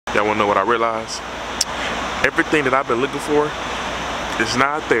Y'all wanna know what I realized? Everything that I've been looking for is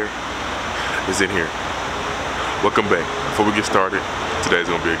not there. It's in here. Welcome back. Before we get started,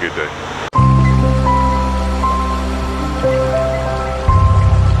 today's gonna be a good day.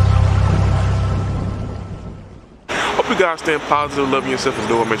 Hope you guys staying positive, loving yourself, and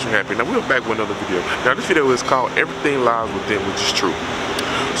doing what makes you happy. Now we're back with another video. Now this video is called Everything Lies Within, which is true.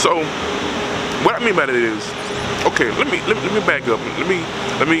 So what I mean by that is, okay, let me back up.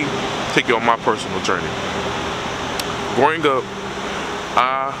 Let me take you on my personal journey. Growing up,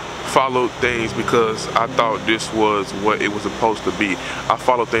 I followed things because I thought this was what it was supposed to be. I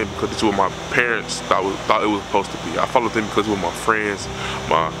followed things because this is what my parents thought it was supposed to be. I followed things because it was my friends,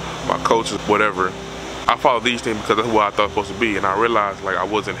 my coaches, whatever. I followed these things because that's what I thought it was supposed to be, and I realized like I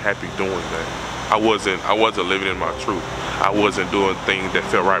wasn't happy doing that. I wasn't living in my truth. I wasn't doing things that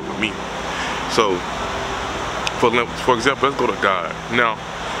felt right with me. So, for example, let's go to God. Now,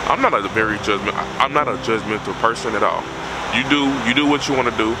 I'm not a judgmental person at all. You do what you want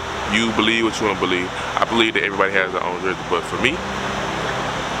to do. You believe what you want to believe. I believe that everybody has their own journey, but for me,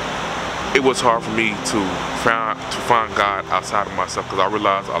 it was hard for me to find God outside of myself because I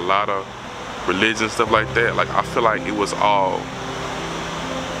realized a lot of religion, stuff like that. Like I feel like it was all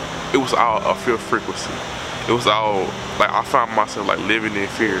a fear frequency. It was all like I found myself like living in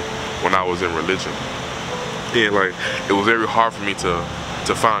fear when I was in religion, and like it was very hard for me to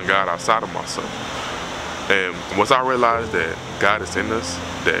find God outside of myself. And once I realized that God is in us,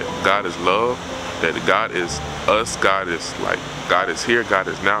 that God is love, that God is us, God is here, God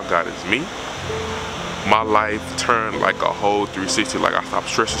is now, God is me, my life turned like a whole 360. Like I stopped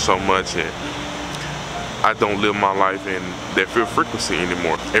stressing so much, and I don't live my life in that fear frequency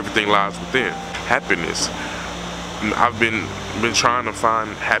anymore. Everything lies within. Happiness. I've been trying to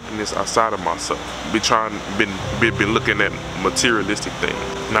find happiness outside of myself. Been looking at materialistic things.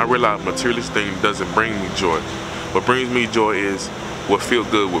 And I realize materialistic things doesn't bring me joy. What brings me joy is what feels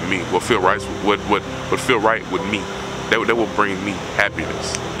good with me, what feel right with me. That will bring me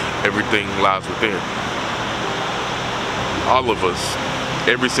happiness. Everything lies within. All of us,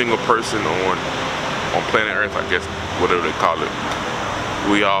 every single person on planet Earth, I guess, whatever they call it,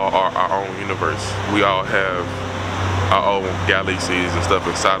 we all are our own universe. We all have our own galaxies and stuff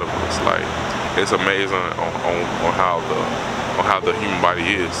inside of us. Like it's amazing on how the human body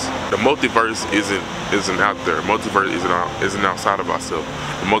is. The multiverse isn't out there. The multiverse isn't outside of ourselves.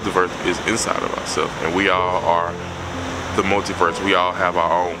 The multiverse is inside of ourselves, and we all are the multiverse. We all have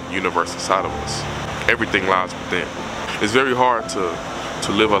our own universe inside of us. Everything lies within. It's very hard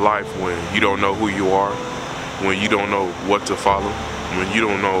to live a life when you don't know who you are, when you don't know what to follow, when you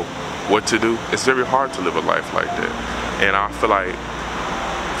don't know what to do. It's very hard to live a life like that. And I feel like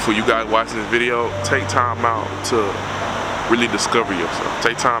for you guys watching this video, take time out to really discover yourself.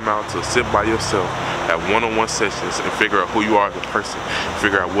 Take time out to sit by yourself, have one-on-one sessions, and figure out who you are as a person.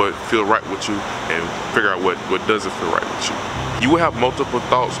 Figure out what feels right with you, and figure out what doesn't feel right with you. You will have multiple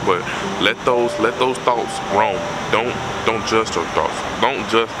thoughts, but let those thoughts roam. Don't judge those thoughts. Don't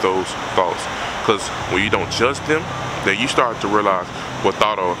judge those thoughts, because when you don't judge them, then you start to realize what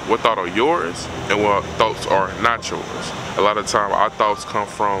thought are yours and what thoughts are not yours. A lot of time our thoughts come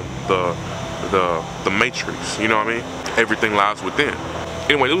from the matrix, you know what I mean? Everything lies within.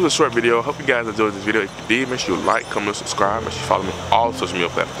 Anyway, this was a short video. Hope you guys enjoyed this video. If you did, make sure you like, comment, subscribe. Make sure you follow me on all social media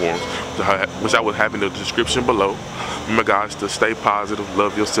platforms, which I will have in the description below. Remember guys, to stay positive,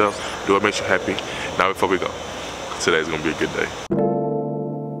 love yourself, do what makes you happy. Now before we go, today's gonna be a good day.